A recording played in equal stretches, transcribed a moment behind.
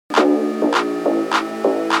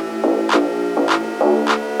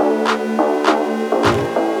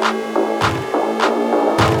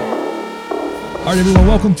All right, everyone,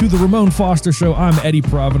 welcome to the Ramon Foster Show. I'm Eddie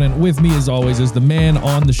Provident. With me, as always, is the man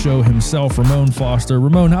on the show himself, Ramon Foster.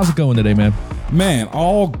 Ramon, how's it going today, man? Man,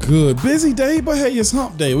 all good. Busy day, but hey, it's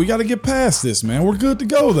hump day. We got to get past this, man. We're good to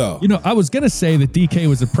go, though. You know, I was going to say that DK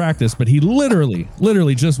was at practice, but he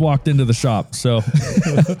literally just walked into the shop. So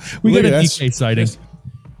we got a DK sighting.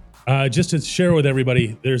 Just to share with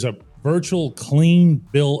everybody, there's a virtual clean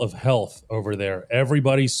bill of health over there.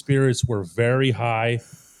 Everybody's spirits were very high.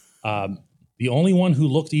 The only one who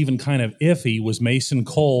looked even kind of iffy was Mason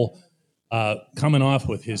Cole, coming off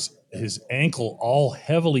with his ankle all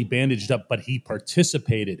heavily bandaged up, but he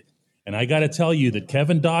participated. And I got to tell you that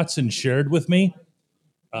Kevin Dotson shared with me,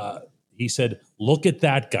 he said, look at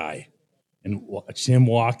that guy. And watch him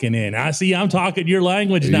walking in. I'm talking your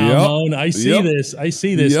language now, Moan. I see this.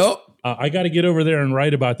 I got to get over there and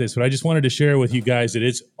write about this, but I just wanted to share with you guys that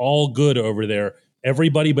it's all good over there.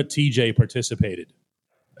 Everybody but TJ participated.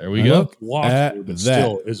 There we go. But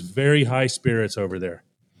still, it's very high spirits over there.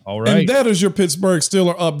 All right. And that is your Pittsburgh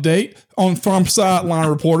Steelers update from sideline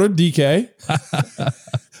reporter DK.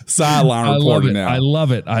 Sideline reporter now. I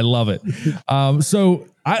love it.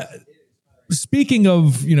 Speaking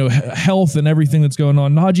of, health and everything that's going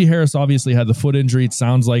on, Najee Harris obviously had the foot injury. It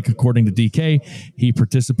sounds like, according to DK, he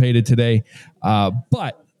participated today.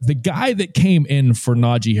 But the guy that came in for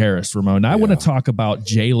Najee Harris, Ramon, I want to talk about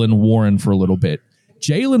Jaylen Warren for a little bit.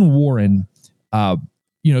 Jaylen Warren,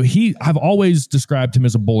 I've always described him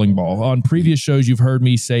as a bowling ball. On previous shows, you've heard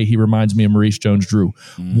me say he reminds me of Maurice Jones-Drew.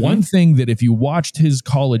 Mm-hmm. One thing that if you watched his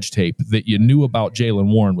college tape that you knew about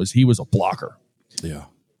Jaylen Warren was he was a blocker. Yeah.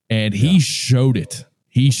 And he showed it.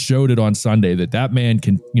 He showed it on Sunday that man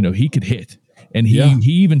can, he could hit. And he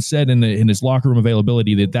even said in his locker room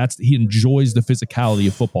availability that he enjoys the physicality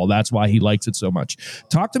of football. That's why he likes it so much.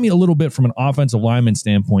 Talk to me a little bit from an offensive lineman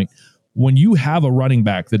standpoint. When you have a running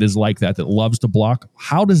back that is like that loves to block,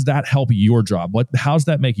 how does that help your job? How's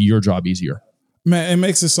that make your job easier? Man, it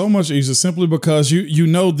makes it so much easier simply because you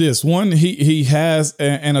know this. One, he has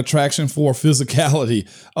an attraction for physicality.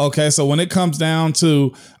 Okay, so when it comes down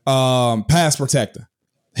to pass protector,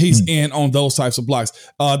 he's in on those types of blocks.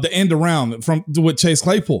 The end around with Chase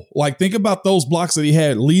Claypool. Like, think about those blocks that he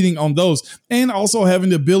had leading on those, and also having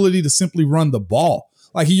the ability to simply run the ball.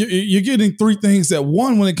 Like, you're getting three things at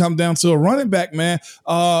one when it comes down to a running back, man.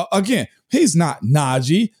 Again, he's not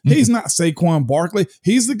Najee. He's not Saquon Barkley.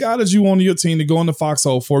 He's the guy that you want on your team to go in the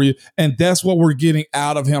foxhole for you, and that's what we're getting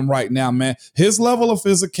out of him right now, man. His level of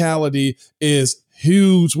physicality is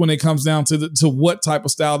huge when it comes down to what type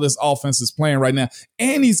of style this offense is playing right now.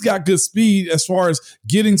 And he's got good speed as far as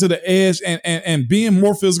getting to the edge and being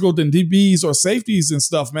more physical than DBs or safeties and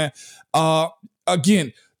stuff, man.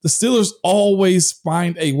 Again, the Steelers always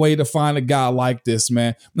find a way to find a guy like this,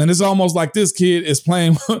 man. And it's almost like this kid is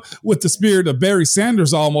playing with the spirit of Barry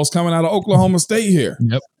Sanders almost coming out of Oklahoma State here.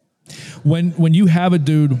 Yep. When you have a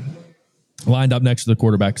dude lined up next to the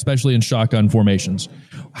quarterback, especially in shotgun formations,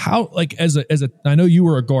 how, like, I know you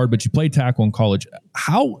were a guard, but you played tackle in college.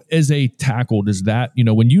 How, as a tackle, does that,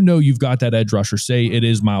 when you've got that edge rusher, say it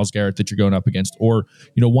is Myles Garrett that you're going up against, or,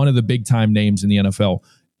 one of the big time names in the NFL,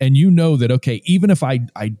 and that, okay, even if I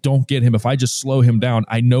don't get him, if I just slow him down,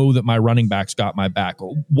 I know that my running back's got my back.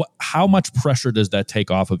 How much pressure does that take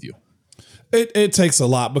off of you? It takes a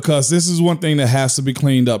lot, because this is one thing that has to be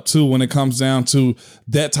cleaned up too when it comes down to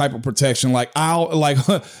that type of protection. Like,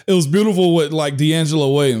 it was beautiful with like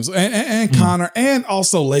D'Angelo Williams and Connor, and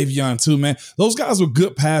also Le'Veon too, man. Those guys were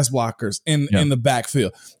good pass blockers in the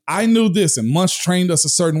backfield. I knew this, and Munch trained us a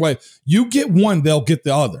certain way. You get one, they'll get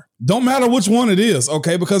the other. Don't matter which one it is,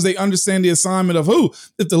 okay? Because they understand the assignment of who.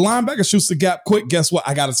 If the linebacker shoots the gap quick, guess what?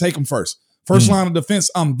 I got to take him first. First line of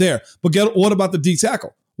defense, I'm there. But what about the D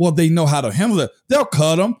tackle? Well, they know how to handle it. They'll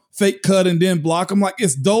cut them, fake cut, and then block them. Like,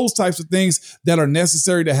 it's those types of things that are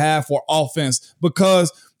necessary to have for offense,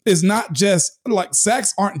 because it's not just like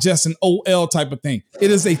sacks aren't just an OL type of thing. It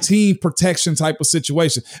is a team protection type of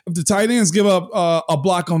situation. If the tight ends give up a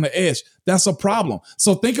block on the edge, that's a problem.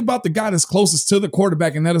 So think about the guy that's closest to the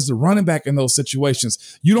quarterback, and that is the running back in those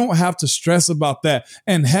situations. You don't have to stress about that.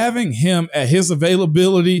 And having him at his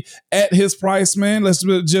availability, at his price, man, let's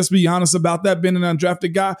just be honest about that, being an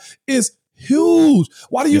undrafted guy, is huge.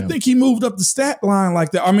 Why do you think he moved up the stat line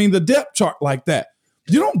like that? I mean, the depth chart like that.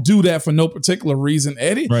 You don't do that for no particular reason,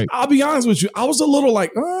 Eddie. Right. I'll be honest with you. I was a little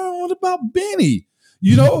like, what about Benny?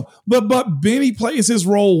 But Benny plays his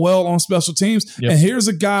role well on special teams. Yep. And here's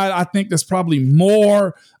a guy I think that's probably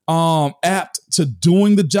more apt to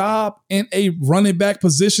doing the job in a running back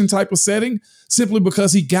position type of setting, simply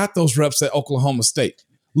because he got those reps at Oklahoma State.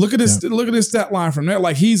 Look at his stat line from there.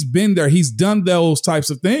 Like, he's been there. He's done those types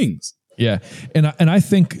of things. Yeah. And I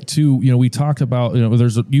think too, we talked about,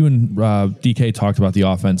 you and DK talked about the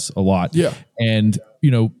offense a lot. Yeah. And,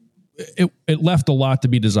 it left a lot to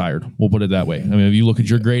be desired. We'll put it that way. I mean, if you look at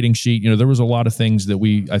your grading sheet, there was a lot of things that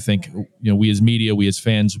we as media, we as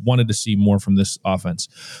fans wanted to see more from this offense.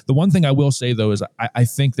 The one thing I will say though, is I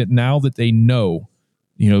think that now that they know,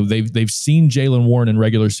 they've seen Jaylen Warren in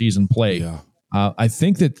regular season play. Yeah. I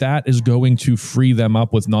think that is going to free them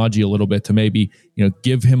up with Najee a little bit to maybe,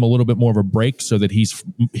 give him a little bit more of a break so that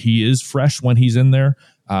he is fresh when he's in there.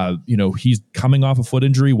 He's coming off a foot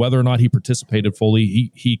injury, whether or not he participated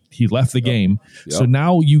fully, he left the game. Yep. So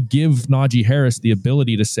now you give Najee Harris the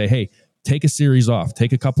ability to say, hey, take a series off,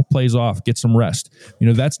 take a couple plays off, get some rest.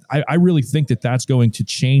 I really think that's going to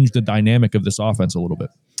change the dynamic of this offense a little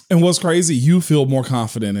bit. And what's crazy, you feel more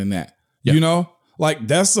confident in that, Yep. Like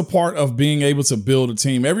that's the part of being able to build a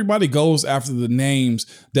team. Everybody goes after the names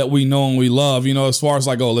that we know and we love, as far as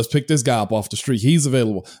like, oh, let's pick this guy up off the street. He's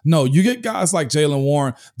available. No, you get guys like Jaylen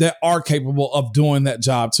Warren that are capable of doing that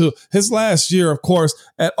job too. His last year, of course,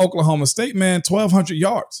 at Oklahoma State, man, 1,200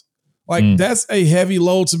 yards. Like that's a heavy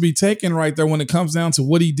load to be taken right there when it comes down to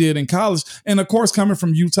what he did in college. And of course, coming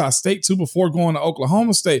from Utah State too, before going to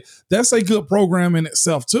Oklahoma State, that's a good program in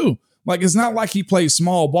itself too. Like, it's not like he played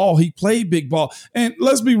small ball. He played big ball. And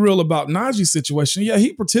let's be real about Najee's situation. Yeah,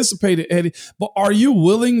 he participated, Eddie. But are you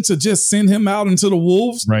willing to just send him out into the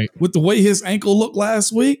wolves with the way his ankle looked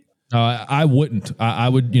last week? I wouldn't. I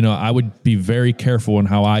would be very careful in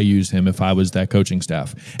how I use him if I was that coaching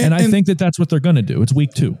staff. And I think that's what they're going to do. It's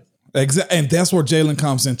week 2. Exactly. And that's where Jaylen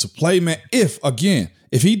comes into play, man. If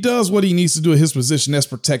he does what he needs to do at his position, that's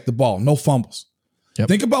protect the ball. No fumbles. Yep.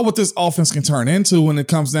 Think about what this offense can turn into when it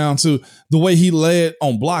comes down to the way he led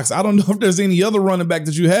on blocks. I don't know if there's any other running back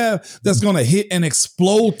that you have that's going to hit and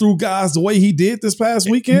explode through guys the way he did this past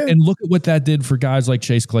weekend. And look at what that did for guys like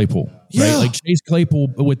Chase Claypool. Right? Like Chase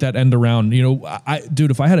Claypool with that end around,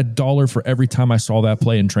 dude, if I had $1 for every time I saw that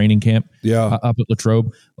play in training camp up at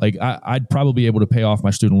Latrobe, like I'd probably be able to pay off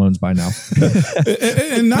my student loans by now.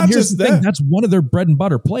 and not just that. That's one of their bread and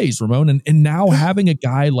butter plays, Ramon. And now having a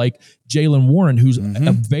guy like Jaylen Warren who's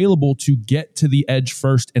available to get to the edge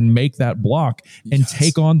first and make that block and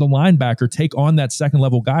take on the linebacker, take on that second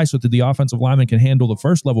level guy so that the offensive lineman can handle the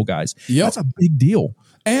first level guys. Yep. That's a big deal.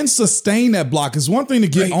 And sustain that block. It's one thing to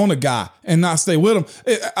get on a guy and not stay with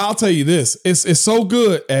him. I'll tell you this. It's so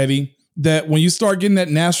good, Eddie, that when you start getting that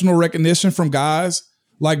national recognition from guys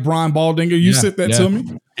like Brian Baldinger, you sit that to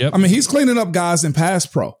me. Yep. I mean, he's cleaning up guys in pass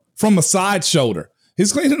pro from a side shoulder.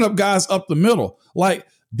 He's cleaning up guys up the middle. Like,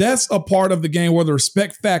 that's a part of the game where the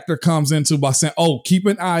respect factor comes into by saying, oh, keep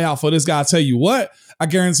an eye out for this guy. I tell you what, I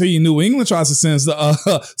guarantee you New England tries to sends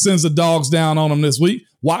the dogs down on him this week.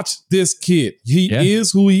 Watch this kid. He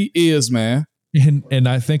is who he is, man. And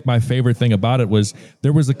I think my favorite thing about it was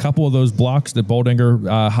there was a couple of those blocks that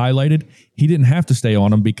Baldinger highlighted. He didn't have to stay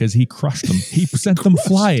on them because he crushed them. He sent them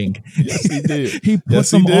flying. Yes, he did. He put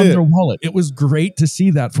them on their wallet. It was great to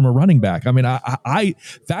see that from a running back. I mean, I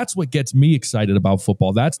that's what gets me excited about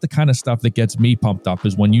football. That's the kind of stuff that gets me pumped up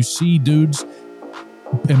is when you see dudes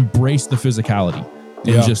embrace the physically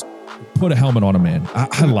and just put a helmet on a man.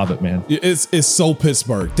 I love it, man. It's so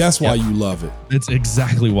Pittsburgh. That's why you love it. It's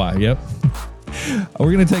exactly why. Yep.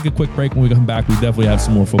 We're going to take a quick break. When we come back, we definitely have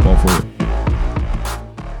some more football for you.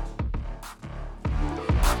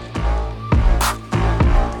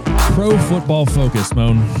 Pro Football Focus,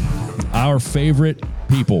 Moan. Our favorite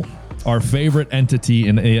people, our favorite entity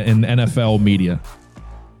in NFL media.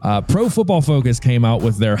 Pro Football Focus came out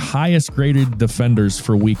with their highest graded defenders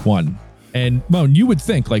for week 1. And, Moan, you would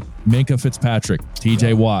think like Minkah Fitzpatrick,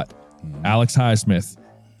 TJ Watt, Alex Highsmith,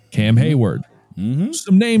 Cam Hayward.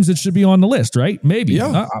 Some names that should be on the list, right? Maybe.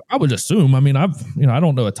 I would assume. I mean, I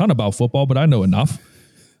don't know a ton about football, but I know enough.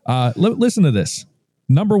 Listen to this.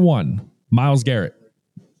 Number 1, Myles Garrett.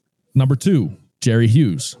 Number 2, Jerry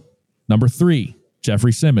Hughes. Number 3,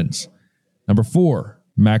 Jeffrey Simmons. Number 4,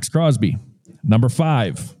 Max Crosby. Number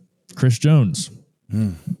 5, Chris Jones.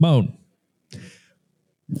 Moan.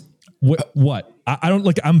 What? I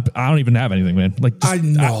don't even have anything, man. Like, I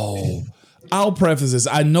know. I'll preface this.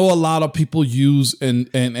 I know a lot of people use and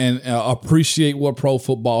appreciate what Pro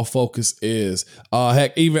Football Focus is.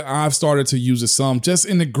 Heck, even I've started to use it some just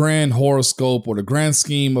in the grand horoscope or the grand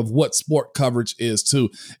scheme of what sport coverage is too.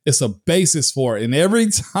 It's a basis for it. And every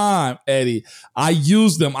time, Eddie, I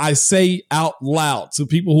use them, I say out loud to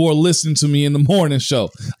people who are listening to me in the morning show,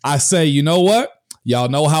 I say, you know what? Y'all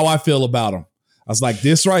know how I feel about them. I was like,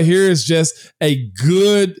 this right here is just a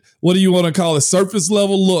good, what do you want to call it, surface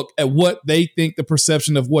level look at what they think the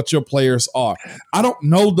perception of what your players are. I don't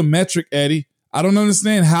know the metric, Eddie. I don't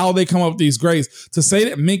understand how they come up with these grades. To say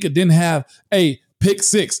that Minkah didn't have a pick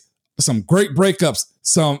six, some great breakups,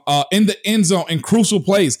 some in the end zone in crucial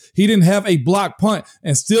plays. He didn't have a block punt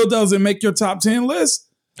and still doesn't make your top 10 list.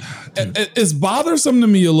 It's bothersome to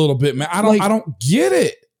me a little bit, man. I don't get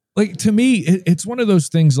it. Like, to me, it's one of those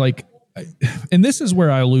things, like, and this is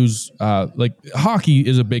where I lose, like, hockey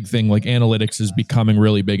is a big thing. Like, analytics is becoming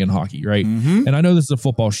really big in hockey, right? Mm-hmm. And I know this is a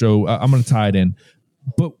football show. I'm going to tie it in.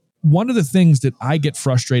 But one of the things that I get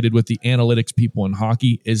frustrated with the analytics people in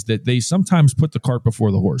hockey is that they sometimes put the cart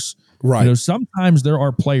before the horse. Right. You know, sometimes there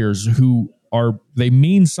are players who they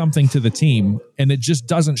mean something to the team and it just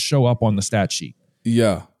doesn't show up on the stat sheet.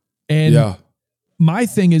 Yeah. And my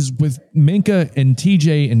thing is with Minkah and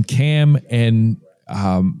TJ and Cam and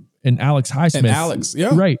Alex Highsmith. And Alex,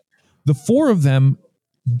 yeah. Right. The four of them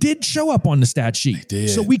did show up on the stat sheet. They did.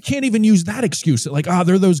 So we can't even use that excuse. Like,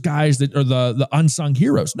 they're those guys that are the unsung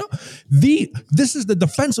heroes. No, this is the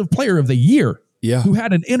defensive player of the year. Yeah. Who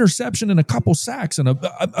had an interception and a couple sacks and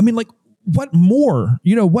what more?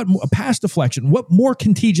 You know, a pass deflection? What more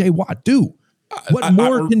can TJ Watt do? What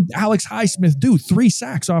more can Alex Highsmith do? 3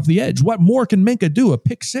 sacks off the edge. What more can Minkah do? A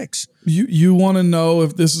pick 6. You want to know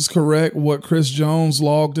if this is correct? What Chris Jones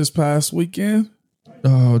logged this past weekend?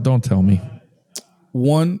 Oh, don't tell me.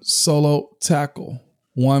 1 solo tackle,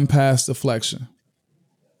 1 pass deflection.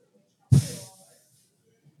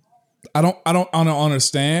 I don't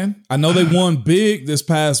understand. I know they won big this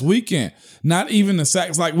past weekend. Not even the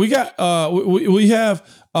sacks. Like, we got we have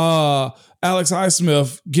Alex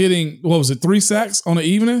Highsmith getting, 3 sacks on the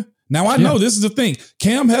evening. Now I know this is the thing.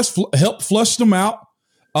 Cam has helped flush them out.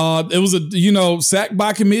 It was a sack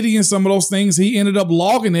by committee and some of those things. He ended up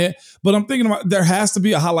logging it, but I'm thinking about there has to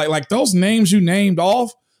be a highlight. Like those names you named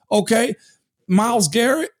off. Okay, Myles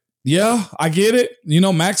Garrett. Yeah, I get it.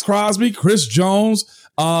 Max Crosby, Chris Jones.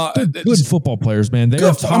 Good football players, man.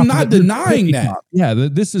 I'm not denying that. Yeah,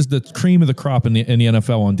 this is the cream of the crop in the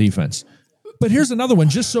NFL on defense. But here's another one,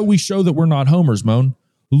 just so we show that we're not homers, Moan.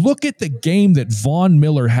 Look at the game that Von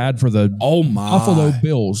Miller had for the Buffalo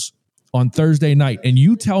Bills on Thursday night, and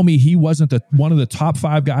you tell me he wasn't one of the top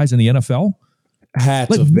 5 guys in the NFL?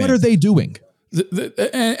 What are they doing?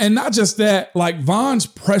 And not just that, like Von's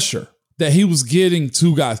pressure that he was getting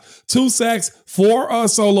 2 guys, 2 sacks, 4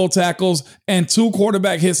 solo tackles, and 2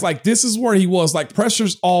 quarterback hits. Like, this is where he was, like,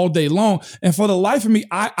 pressures all day long. And for the life of me,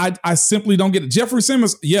 I simply don't get it. Jeffrey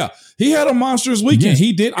Simmons, he had a monstrous weekend. Yes.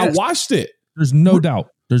 He did. Yes. I watched it. There's no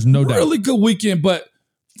doubt. Really good weekend, but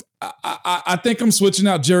I think I'm switching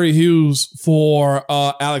out Jerry Hughes for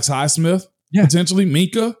Alex Highsmith, potentially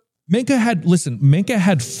Minkah. Minkah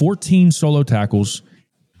had 14 solo tackles.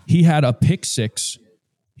 He had a pick 6.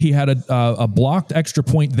 He had a blocked extra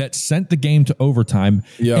point that sent the game to overtime.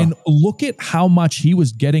 Yeah. And look at how much he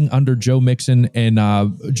was getting under Joe Mixon and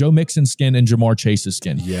Joe Mixon's skin and Jamar Chase's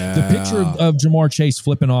skin. Yeah. The picture of Jamar Chase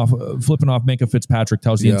flipping off Minkah Fitzpatrick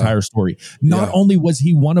tells the entire story. Not only was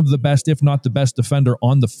he one of the best, if not the best defender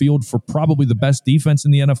on the field for probably the best defense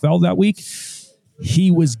in the NFL that week, he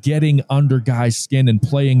was getting under guys' skin and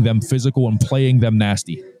playing them physical and playing them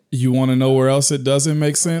nasty. You want to know where else it doesn't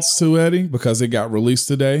make sense to, Eddie? Because it got released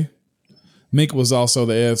today. Minkah was also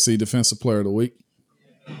the AFC Defensive Player of the Week.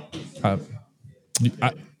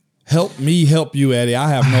 Help me help you, Eddie. I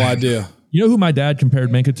have no idea. You know who my dad compared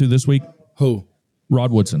Minkah to this week? Who?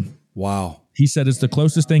 Rod Woodson. Wow. He said it's the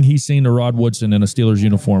closest thing he's seen to Rod Woodson in a Steelers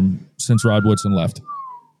uniform since Rod Woodson left.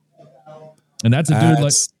 And that's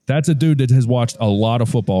a dude that has watched a lot of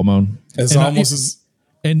football, Moan.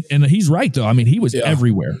 And he's right, though. I mean, he was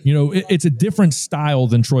everywhere. It's a different style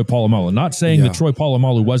than Troy Polamalu. Not saying that Troy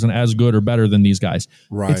Polamalu wasn't as good or better than these guys.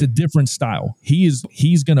 Right. It's a different style. He's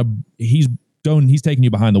taking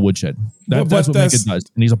you behind the woodshed. That's what Minkah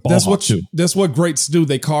does, and he's a ball hawk too. That's what greats do.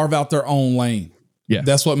 They carve out their own lane. Yeah,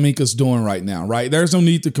 that's what Minkah's doing right now. Right? There's no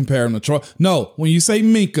need to compare him to Troy. No, when you say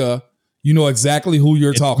Minkah, you know exactly who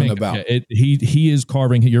you're talking about. Yeah, he is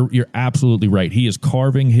carving. You're absolutely right. He is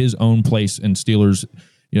carving his own place in Steelers.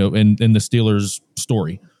 In the Steelers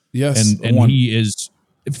story. Yes. And he is,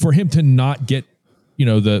 for him to not get,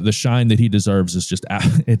 the shine that he deserves is just,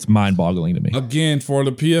 it's mind boggling to me. Again, for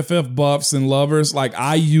the PFF buffs and lovers, like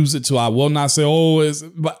I use it too. I will not say,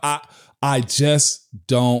 but I just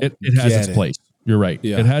don't It has its place. You're right.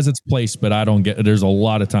 Yeah. It has its place, but I don't get it. There's a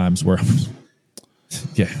lot of times where,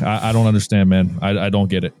 I don't understand, man. I don't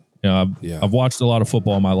get it. I've watched a lot of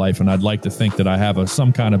football in my life, and I'd like to think that I have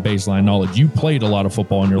some kind of baseline knowledge. You played a lot of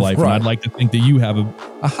football in your life, and I'd like to think that you have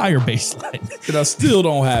a higher baseline. And I still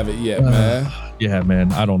don't have it yet, man. Yeah,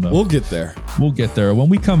 man. I don't know. We'll get there. When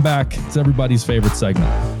we come back, it's everybody's favorite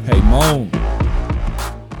segment. Hey, Moan.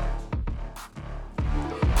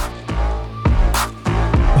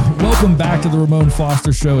 Welcome back to the Ramon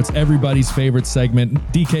Foster Show. It's everybody's favorite segment.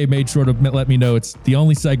 DK made sure to let me know it's the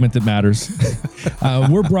only segment that matters.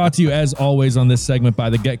 We're brought to you, as always, on this segment by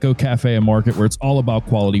the Get-Go Cafe and Market, where it's all about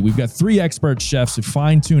quality. We've got 3 expert chefs who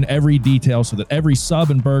fine-tune every detail so that every sub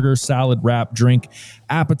and burger, salad, wrap, drink,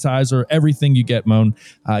 appetizer, everything you get, Moan,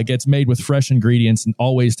 gets made with fresh ingredients and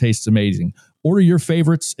always tastes amazing. Order your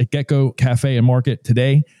favorites at Get-Go Cafe and Market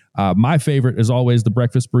today. My favorite is always the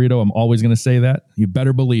breakfast burrito. I'm always going to say that. You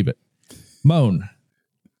better believe it. Moan,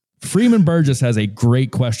 Freeman Burgess has a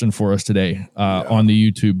great question for us today on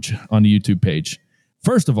the YouTube page.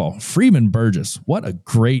 First of all, Freeman Burgess, what a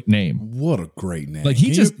great name. What a great name. Like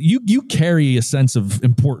you carry a sense of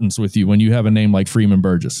importance with you when you have a name like Freeman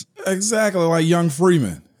Burgess. Exactly, like young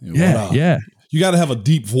Freeman. Yeah. You got to have a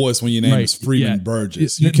deep voice when your name is Freeman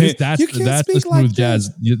Burgess. That's the smooth like jazz.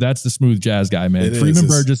 That's the smooth jazz guy, man. Freeman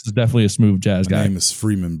Burgess is definitely a smooth jazz guy. My name is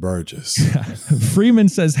Freeman Burgess. Freeman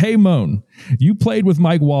says, "Hey Moan, you played with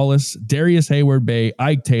Mike Wallace, Darius Hayward-Bay,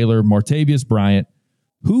 Ike Taylor, Martavius Bryant.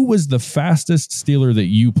 Who was the fastest Steeler that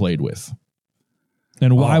you played with?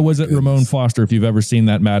 And why was it Ramon Foster, if you've ever seen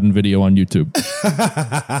that Madden video on YouTube?"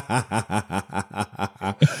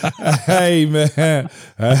 Hey, man.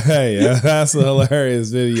 Hey, that's a hilarious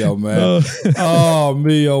video, man. Oh,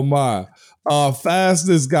 me, oh, my.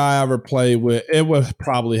 Fastest guy I ever played with, it would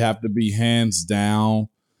probably have to be hands down,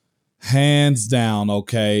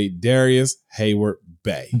 okay, Darius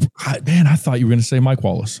Hayward-Bay. Man, I thought you were going to say Mike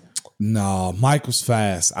Wallace. No, Mike was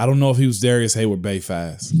fast. I don't know if he was Darius Hayward-Bay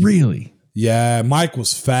fast. Really? Yeah, Mike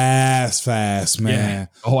was fast, man. Yeah.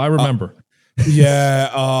 Oh, I remember.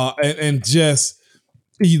 And just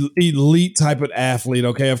elite type of athlete.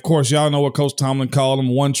 Okay, of course, y'all know what Coach Tomlin called him,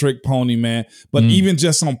 one-trick pony, man. But even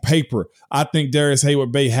just on paper, I think Darius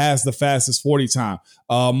Hayward-Bay has the fastest 40 time.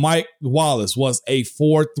 Mike Wallace was a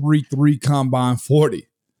 4.33 combine 40.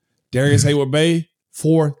 Darius Hayward-Bay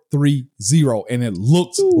 4.30, and it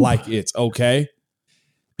looks like it. Okay,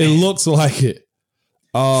 it looks like it.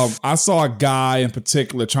 I saw a guy in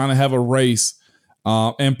particular trying to have a race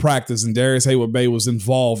in practice, and Darius Hayward-Bay was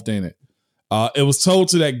involved in it. It was told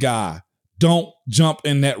to that guy, don't jump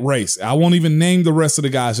in that race. I won't even name the rest of the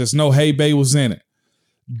guys. Just know Hay-Bay was in it.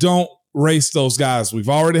 Don't race those guys. We've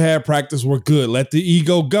already had practice. We're good. Let the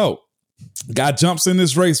ego go. Guy jumps in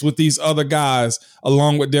this race with these other guys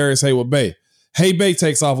along with Darius Hayward-Bay. Hay-Bay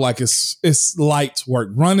takes off like it's light work.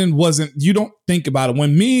 Running wasn't, you don't think about it.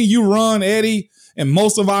 When me and you run, Eddie, and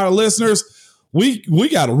most of our listeners, we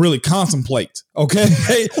got to really contemplate,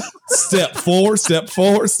 okay? Step forward.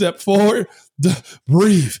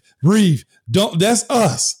 Breathe. Don't. That's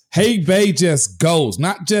us. Hay-Bay just goes.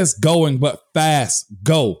 Not just going, but fast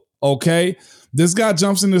go, okay? This guy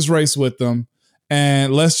jumps in this race with them,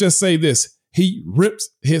 and let's just say this. He rips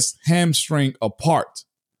his hamstring apart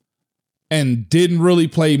and didn't really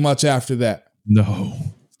play much after that. No.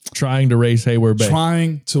 Trying to race Hayward-Bay.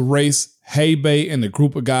 Hay-Bay and the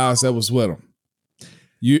group of guys that was with him.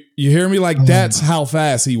 You hear me? Like, that's how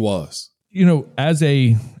fast he was. You know, as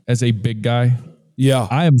a big guy, yeah,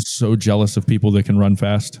 I am so jealous of people that can run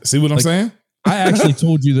fast. See what I'm saying? I actually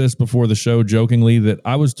told you this before the show jokingly that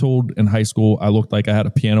I was told in high school I looked like I had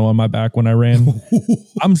a piano on my back when I ran.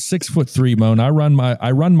 I'm 6'3", Moan. I run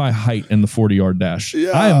my height in the 40-yard dash.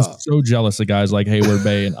 Yeah. I am so jealous of guys like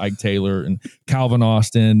Hayward-Bay and Ike Taylor and Calvin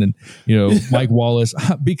Austin and Mike Wallace,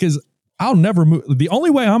 because I'll never move. The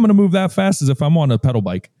only way I'm going to move that fast is if I'm on a pedal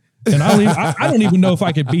bike. And I don't even know if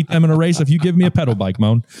I could beat them in a race if you give me a pedal bike,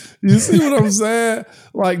 Moan. You see what I'm saying?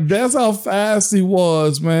 Like, that's how fast he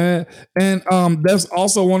was, man. And that's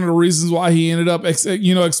also one of the reasons why he ended up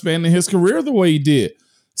expanding his career the way he did.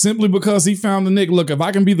 Simply because he found the look, if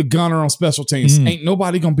I can be the gunner on special teams, ain't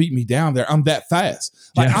nobody going to beat me down there. I'm that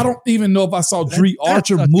fast. Like, I don't even know if I saw Dree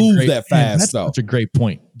Archer move that fast, that's though. Such a great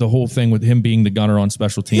point. The whole thing with him being the gunner on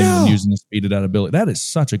special teams and using the speed of that ability. That is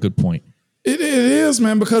such a good point. It is,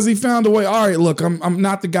 man, because he found a way. All right, look, I'm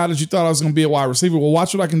not the guy that you thought I was going to be a wide receiver. Well,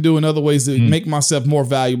 watch what I can do in other ways to make myself more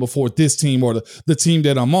valuable for this team or the team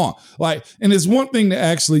that I'm on. Like, and it's one thing to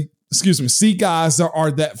actually, see guys that are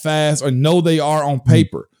that fast or know they are on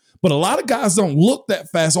paper. But a lot of guys don't look that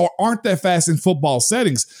fast or aren't that fast in football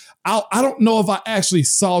settings. I don't know if I actually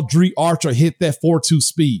saw Dree Archer hit that 4.2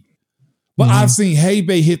 speed, but I've seen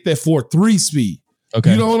Hay-Bay hit that 4.3 speed.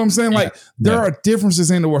 Okay. You know what I'm saying? Like, there are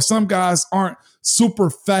differences in there where some guys aren't super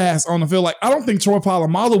fast on the field. Like, I don't think Troy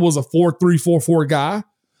Polamalu was a 4.3, 4.4 guy,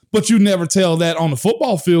 but you never tell that on the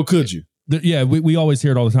football field, could you? Yeah, we always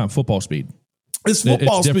hear it all the time. Football speed. It's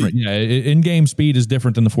football speed. Different. Yeah, in-game speed is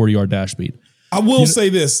different than the 40-yard dash speed. I will say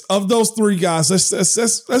this. Of those three guys,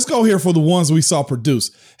 let's go here for the ones we saw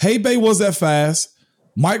produce. Hay-Bay was that fast.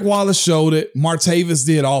 Mike Wallace showed it. Martavis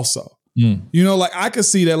did also. You know, like I could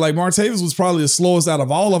see that. Like Martavis was probably the slowest out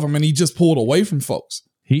of all of them, and he just pulled away from folks.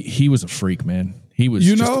 He was a freak, man. He was,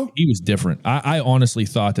 he was different. I honestly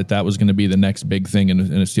thought that was going to be the next big thing in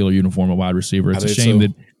a Steeler uniform, a wide receiver. It's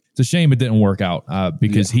a shame it didn't work out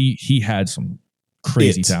because he had some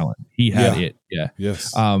crazy talent. He had it. Yeah.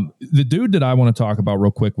 Yes. The dude that I want to talk about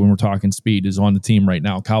real quick when we're talking speed is on the team right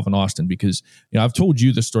now, Calvin Austin, because I've told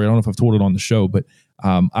you this story. I don't know if I've told it on the show, but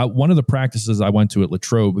one of the practices I went to at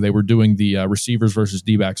Latrobe, they were doing the receivers versus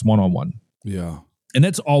D-backs one-on-one. Yeah. And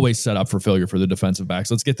that's always set up for failure for the defensive backs.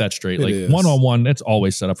 Let's get that straight. One-on-one, that's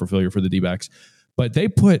always set up for failure for the D-backs. But they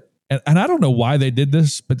put, and I don't know why they did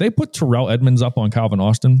this, but they put Terrell Edmonds up on Calvin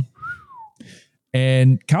Austin.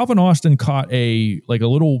 And Calvin Austin caught he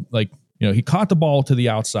caught the ball to the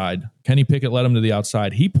outside. Kenny Pickett led him to the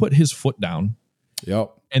outside. He put his foot down. Yep.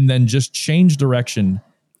 And then just changed direction.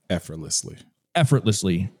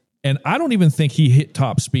 Effortlessly. And I don't even think he hit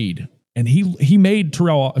top speed. And he made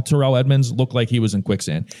Terrell Edmonds look like he was in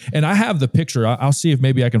quicksand. And I have the picture. I'll see if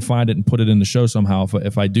maybe I can find it and put it in the show somehow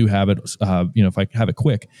if I do have it, if I have it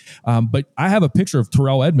quick. But I have a picture of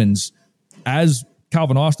Terrell Edmonds as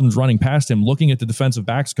Calvin Austin's running past him, looking at the defensive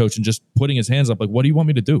backs coach and just putting his hands up like, what do you want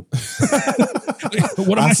me to do?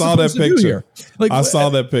 I saw that picture. I saw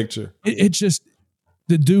that picture. It just,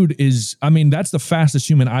 the dude is, that's the fastest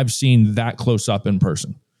human I've seen that close up in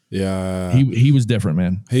person. Yeah. He was different,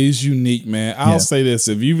 man. He's unique, man. I'll say this.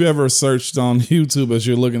 If you've ever searched on YouTube as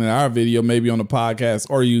you're looking at our video, maybe on the podcast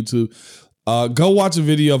or YouTube, go watch a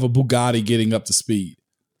video of a Bugatti getting up to speed.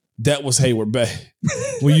 That was Hayward Bay.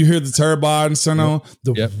 When you hear the turbines turn on,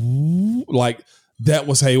 that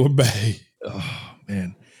was Hayward Bay. Oh,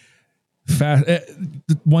 man. Fast.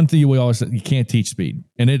 One thing we always said, you can't teach speed.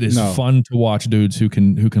 And it is fun to watch dudes who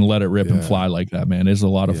can let it rip and fly like that, man. It's a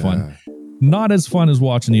lot of fun. Not as fun as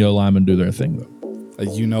watching the O-linemen do their thing, though.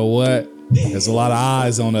 You know what? There's a lot of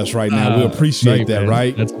eyes on us right now. We appreciate that, man.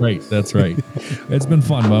 Right? That's right. It's been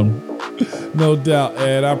fun, man. No doubt,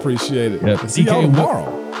 Ed. I appreciate it. Yeah. See y'all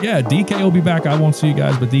tomorrow. Yeah, DK will be back. I won't see you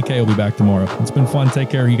guys, but DK will be back tomorrow. It's been fun. Take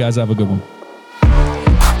care. You guys have a good one.